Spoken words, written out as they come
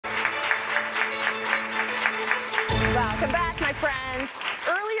Welcome back, my friends.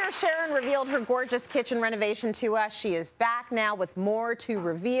 Earlier, Sharon revealed her gorgeous kitchen renovation to us. She is back now with more to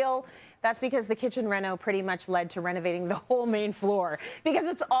reveal. That's because the kitchen reno pretty much led to renovating the whole main floor because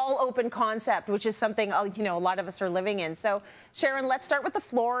it's all open concept, which is something, you know, a lot of us are living in. So, Sharon, let's start with the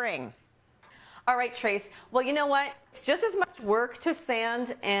flooring. All right, Trace. Well, you know what? It's just as much work to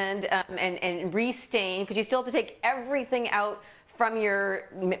sand and restain because you still have to take everything out from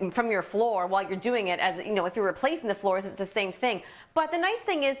your floor while you're doing it. As you know, if you're replacing the floors, it's the same thing. But the nice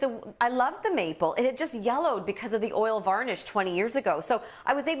thing is, I loved the maple. It had just yellowed because of the oil varnish 20 years ago. So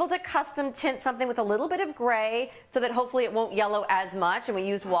I was able to custom tint something with a little bit of gray so that hopefully it won't yellow as much. And we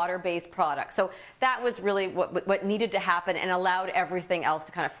used water-based products. So that was really what needed to happen and allowed everything else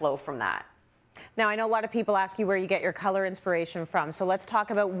to kind of flow from that. Now, I know a lot of people ask you where you get your color inspiration from. So let's talk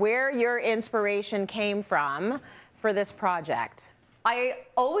about where your inspiration came from for this project. I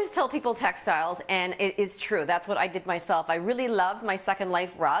always tell people textiles, and it is true. That's what I did myself. I really loved my Second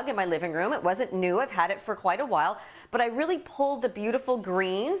Life rug in my living room. It wasn't new. I've had it for quite a while. But I really pulled the beautiful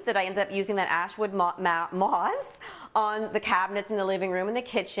greens that I ended up using, that ashwood moss, on the cabinets in the living room and the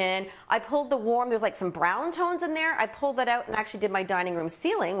kitchen. I pulled the warm, there's like some brown tones in there. I pulled that out and actually did my dining room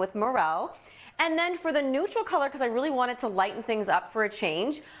ceiling with Morel. And then for the neutral color, because I really wanted to lighten things up for a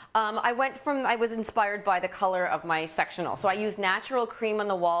change, I was inspired by the color of my sectional. So I used natural cream on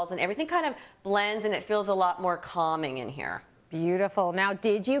the walls and everything kind of blends and it feels a lot more calming in here. Beautiful. Now,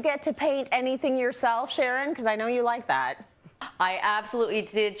 did you get to paint anything yourself, Sharon? Because I know you like that. I absolutely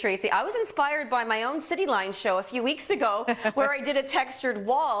did, Tracy. I was inspired by my own Cityline show a few weeks ago where I did a textured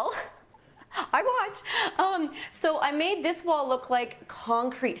wall. I watch. So I made this wall look like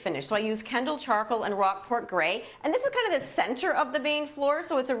concrete finish. So I used Kendall charcoal and Rockport gray. And this is kind of the center of the main floor.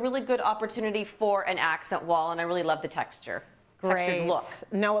 So it's a really good opportunity for an accent wall. And I really love the texture. Great. Look.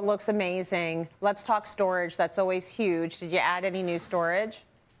 No, it looks amazing. Let's talk storage. That's always huge. Did you add any new storage?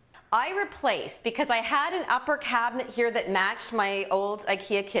 I replaced, because I had an upper cabinet here that matched my old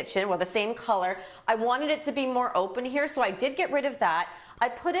IKEA kitchen, well, the same color. I wanted it to be more open here, so I did get rid of that. I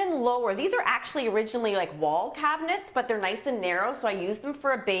put in lower. These are actually originally like wall cabinets, but they're nice and narrow, so I used them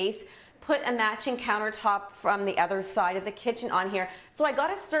for a base. Put a matching countertop from the other side of the kitchen on here. So I got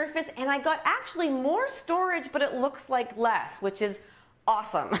a surface, and I got actually more storage, but it looks like less, which is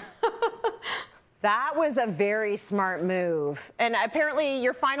awesome. That was a very smart move. And apparently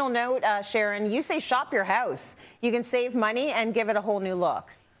your final note, Sharon, you say shop your house. You can save money and give it a whole new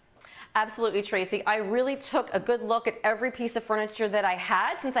look. Absolutely, Tracy. I really took a good look at every piece of furniture that I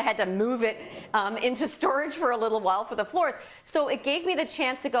had since I had to move it into storage for a little while for the floors. So it gave me the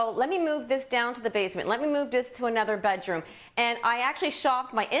chance to go, let me move this down to the basement. Let me move this to another bedroom. And I actually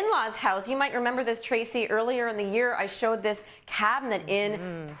shopped my in-laws' house. You might remember this, Tracy. Earlier in the year, I showed this cabinet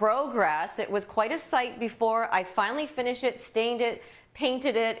in progress. It was quite a sight before I finally finished it, stained it,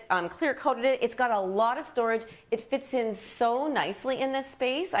 painted it, clear coated it. It's got a lot of storage. It fits in so nicely in this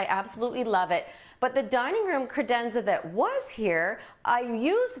space. I absolutely love it. But the dining room credenza that was here, I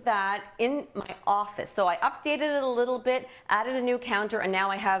used that in my office. So I updated it a little bit, added a new counter, and now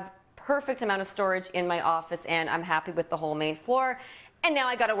I have perfect amount of storage in my office, and I'm happy with the whole main floor. And now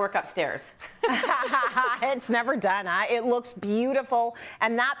I got to work upstairs. It's never done, huh? It looks beautiful,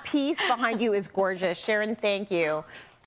 and that piece behind you is gorgeous. Sharon, thank you